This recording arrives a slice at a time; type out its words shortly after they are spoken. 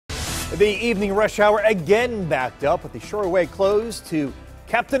The evening rush hour again backed up with the Shoreway closed to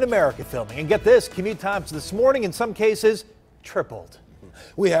Captain America filming. And get this, commute times this morning in some cases tripled.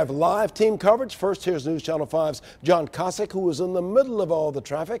 We have live team coverage. First, here's News Channel 5's John Kosick, who was in the middle of all the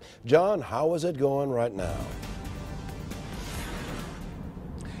traffic. John, how is it going right now?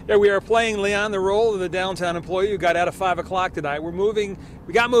 Yeah, we are playing Leon the role of the downtown employee who got out at 5 o'clock tonight.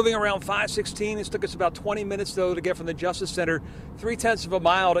 We got moving around 5:16. It took us about 20 minutes, though, to get from the Justice Center 3/10 of a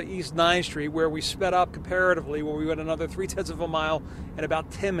mile to East 9th Street, where we sped up comparatively, where we went another 3/10 of a mile in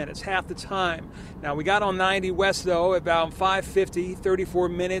about 10 minutes, half the time. Now, we got on 90 West, though, about 5:50, 34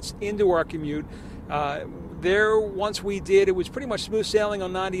 minutes into our commute. Once we did, it was pretty much smooth sailing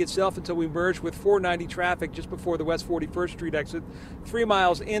on 90 itself until we merged with 490 traffic just before the West 41st Street exit, 3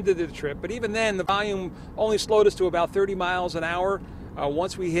 miles into the trip. But even then, the volume only slowed us to about 30 miles an hour.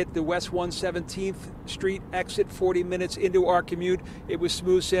 Once we hit the West 117th Street exit, 40 minutes into our commute, it was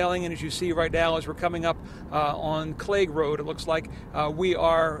smooth sailing. And as you see right now, as we're coming up on Clegg Road, it looks like we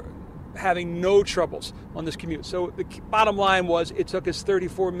are having no troubles on this commute. So the bottom line was it took us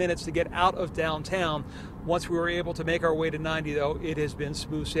 34 minutes to get out of downtown. Once we were able to make our way to 90, though, it has been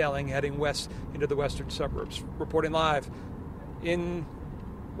smooth sailing heading west into the western suburbs. Reporting live in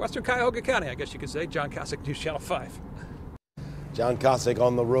western Cuyahoga County, I guess you could say, John Kosick, News Channel 5. John Kosick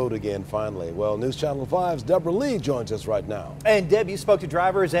on the road again, finally. Well, News Channel 5's Deborah Lee joins us right now. And Deb, you spoke to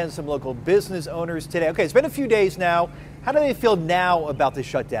drivers and some local business owners today. Okay, it's been a few days now. How do they feel now about the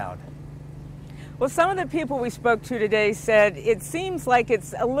shutdown? Well, some of the people we spoke to today said it seems like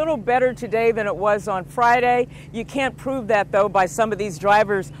it's a little better today than it was on Friday. You can't prove that, though, by some of these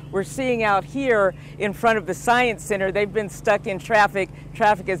drivers we're seeing out here in front of the Science Center. They've been stuck in traffic.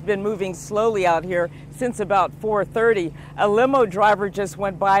 Traffic has been moving slowly out here since about 4:30. A limo driver just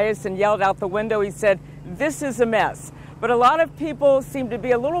went by us and yelled out the window. He said, "This is a mess." But a lot of people seem to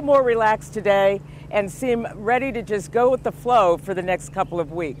be a little more relaxed today and seem ready to just go with the flow for the next couple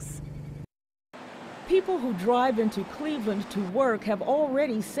of weeks. People who drive into Cleveland to work have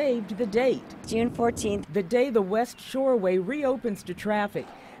already saved the date. June 14th. The day the West Shoreway reopens to traffic.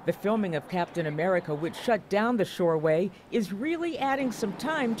 The filming of Captain America, which shut down the Shoreway, is really adding some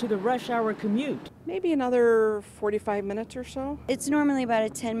time to the rush hour commute. Maybe another 45 minutes or so. It's normally about a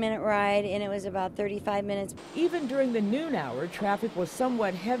 10-minute ride, and it was about 35 minutes. Even during the noon hour, traffic was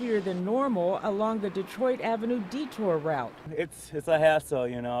somewhat heavier than normal along the Detroit Avenue detour route. It's a hassle,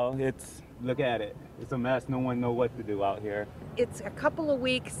 you know. Look at it. It's a mess. No one knows what to do out here. It's a couple of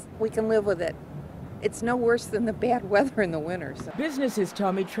weeks. We can live with it. It's no worse than the bad weather in the winter. So. Businesses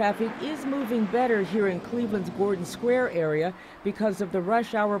tell me traffic is moving better here in Cleveland's Gordon Square area because of the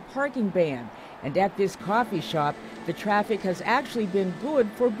rush hour parking ban. And at this coffee shop, the traffic has actually been good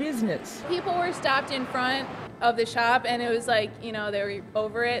for business. People were stopped in front of the shop, and it was like, you know, they were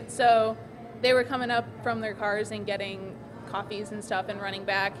over it. So they were coming up from their cars and getting coffees and stuff and running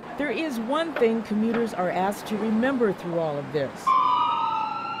back. There is one thing commuters are asked to remember through all of this.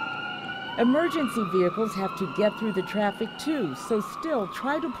 Emergency vehicles have to get through the traffic too, so still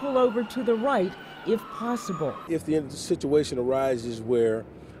try to pull over to the right if possible. If the situation arises where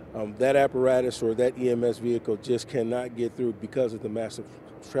that apparatus or that EMS vehicle just cannot get through because of the massive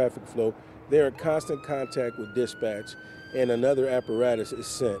traffic flow, they're in constant contact with dispatch, and another apparatus is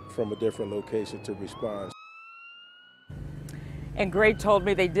sent from a different location to respond. And Gray told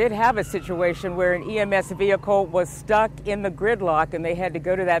me they did have a situation where an EMS vehicle was stuck in the gridlock and they had to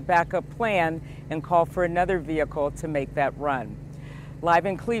go to that backup plan and call for another vehicle to make that run. Live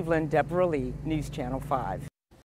in Cleveland, Deborah Lee, News Channel 5.